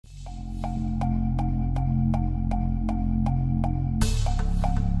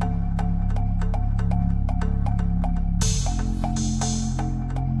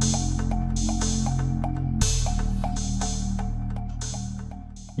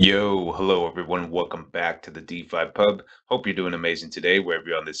Yo, hello everyone. Welcome back to the DeFi Pub. Hope you're doing amazing today, wherever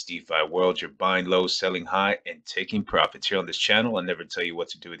you're on this DeFi world. You're buying low, selling high, and taking profits. Here on this channel, I never tell you what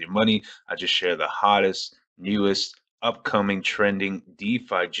to do with your money. I just share the hottest, newest, upcoming, trending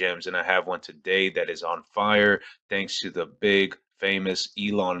DeFi gems. And I have one today that is on fire, thanks to the big, famous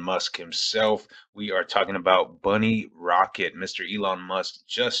Elon Musk himself. We are talking about Bunny Rocket. Mr. Elon Musk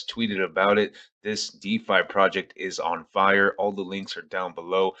just tweeted about it. This DeFi project is on fire. All the links are down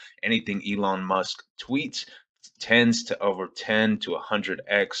below. Anything Elon Musk tweets tends to over 10 to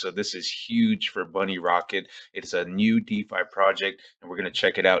 100x. So this is huge for Bunny Rocket. It's a new DeFi project, and we're going to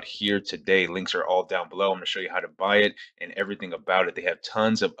check it out here today. Links are all down below. I'm going to show you how to buy it and everything about it. They have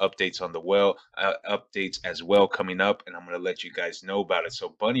tons of updates on the updates as well coming up, and I'm going to let you guys know about it.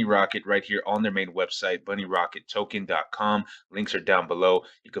 So Bunny Rocket right here on their main website, BunnyRocketToken.com. Links are down below.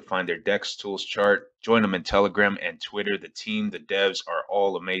 You can find their DEX tools chart. Join them in Telegram and Twitter. The team, the devs are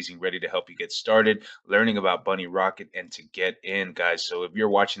all amazing, ready to help you get started, learning about Bunny Rocket and to get in, guys. So if you're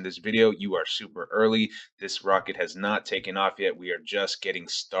watching this video, you are super early. This rocket has not taken off yet. We are just getting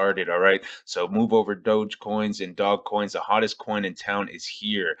started, all right? So move over Doge coins and dog coins. The hottest coin in town is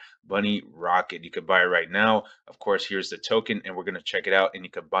here, Bunny Rocket. You can buy it right now. Of course, here's the token, and we're going to check it out, and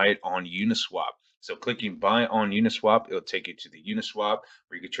you can buy it on Uniswap. So clicking buy on Uniswap, it'll take you to the Uniswap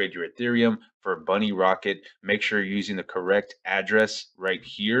where you can trade your Ethereum for Bunny Rocket. Make sure you're using the correct address right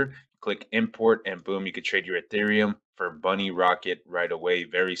here. Click import and boom, you can trade your Ethereum for Bunny Rocket right away.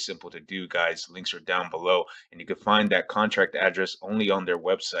 Very simple to do, guys. Links are down below, and you can find that contract address only on their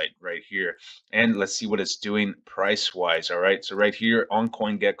website right here. And let's see what it's doing price wise. All right, so right here on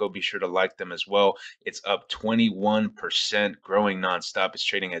CoinGecko, be sure to like them as well. It's up 21%, growing nonstop. It's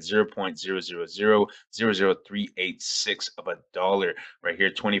trading at 0.000000386 of a dollar right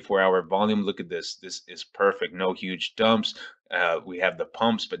here. 24-hour volume. Look at this. This is perfect. No huge dumps. We have the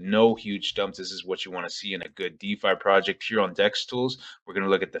pumps, but no huge dumps. This is what you want to see in a good DeFi project. Here on DEX Tools, we're going to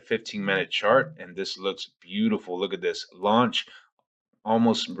look at the 15-minute chart, and this looks beautiful. Look at this. Launch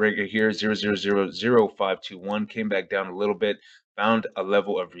almost right here, 0.0000521, came back down a little bit, found a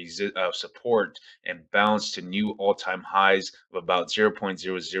level of support, and bounced to new all-time highs of about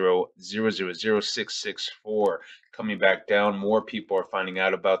 0.0000664. Coming back down, more people are finding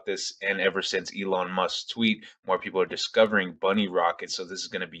out about this, and ever since Elon Musk's tweet, more people are discovering Bunny Rocket. So this is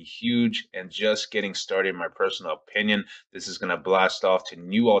going to be huge and just getting started. In my personal opinion, this is going to blast off to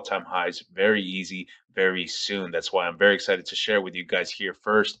new all-time highs very easy, very soon. That's why I'm very excited to share with you guys here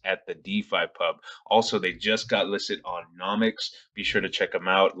first at the DeFi Pub. Also, they just got listed on Nomics. Be sure to check them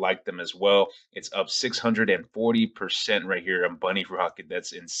out, like them as well. It's up 640% right here on Bunny Rocket.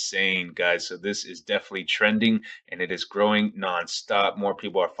 That's insane, guys. So this is definitely trending, and it is growing nonstop. More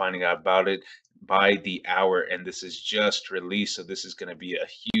people are finding out about it by the hour, and this is just released, so this is going to be a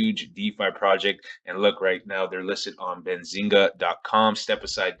huge DeFi project. And look, right now they're listed on benzinga.com. Step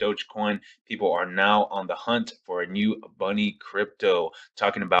aside Dogecoin. People are now on the hunt for a new Bunny crypto,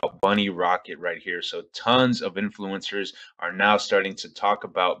 talking about Bunny Rocket right here. So tons of influencers are now starting to talk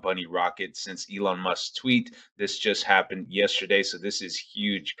about Bunny Rocket since Elon Musk's tweet. This just happened yesterday, so this is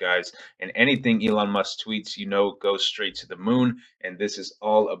huge, guys. And anything Elon Musk tweets, you know, goes straight to the moon, and this is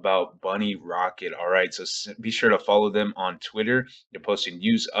all about Bunny Rocket. All right, so be sure to follow them on Twitter. They're posting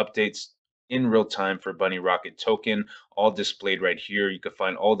news updates in real time for Bunny Rocket token, all displayed right here. You can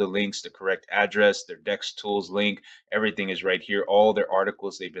find all the links, the correct address, their DEX tools link, everything is right here. All their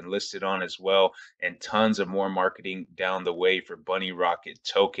articles they've been listed on as well, and tons of more marketing down the way for Bunny Rocket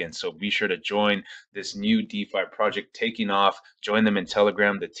token. So be sure to join this new DeFi project taking off. Join them in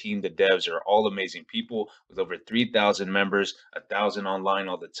Telegram. The team, the devs are all amazing people with over 3,000 members, 1,000 online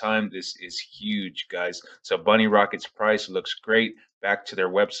all the time. This is huge, guys. So Bunny Rocket's price looks great. Back to their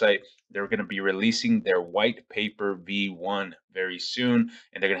website, they're going to be releasing their white paper V1 very soon,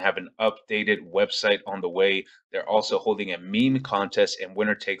 and they're going to have an updated website on the way. They're also holding a meme contest, and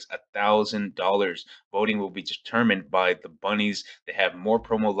winner takes $1,000. Voting will be determined by the bunnies. They have more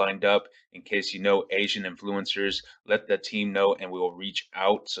promo lined up. In case you know Asian influencers, let the team know and we will reach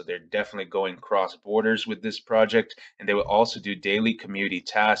out. So they're definitely going cross borders with this project, and they will also do daily community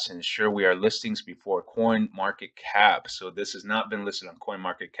tasks and ensure we are listings before CoinMarketCap. So this has not been listed on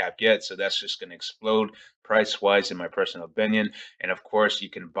CoinMarketCap yet, so that's just going to explode price wise in my personal opinion. And of course, you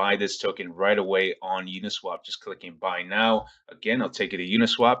can buy this token right away on Uniswap, just clicking buy now. Again, I'll take you to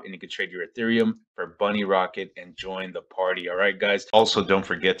Uniswap, and you can trade your Ethereum for Bunny Rocket and join the party. All right, guys. Also, don't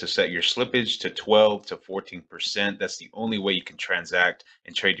forget to set your slippage to 12 to 14%. That's the only way you can transact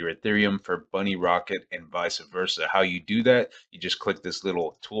and trade your Ethereum for Bunny Rocket and vice versa. How you do that, you just click this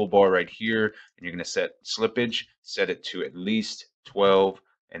little toolbar right here, and you're going to set slippage, set it to at least 12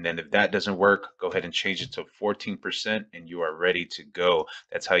 And then if that doesn't work, go ahead and change it to 14% and you are ready to go.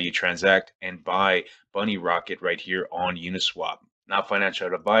 That's how you transact and buy Bunny Rocket right here on Uniswap. Not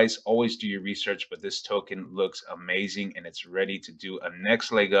financial advice. Always do your research, but this token looks amazing and it's ready to do a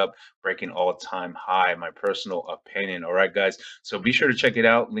next leg up, breaking all-time high, my personal opinion. All right, guys. So be sure to check it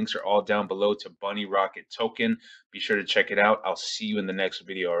out. Links are all down below to Bunny Rocket token. Be sure to check it out. I'll see you in the next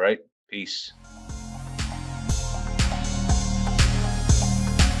video. All right. Peace.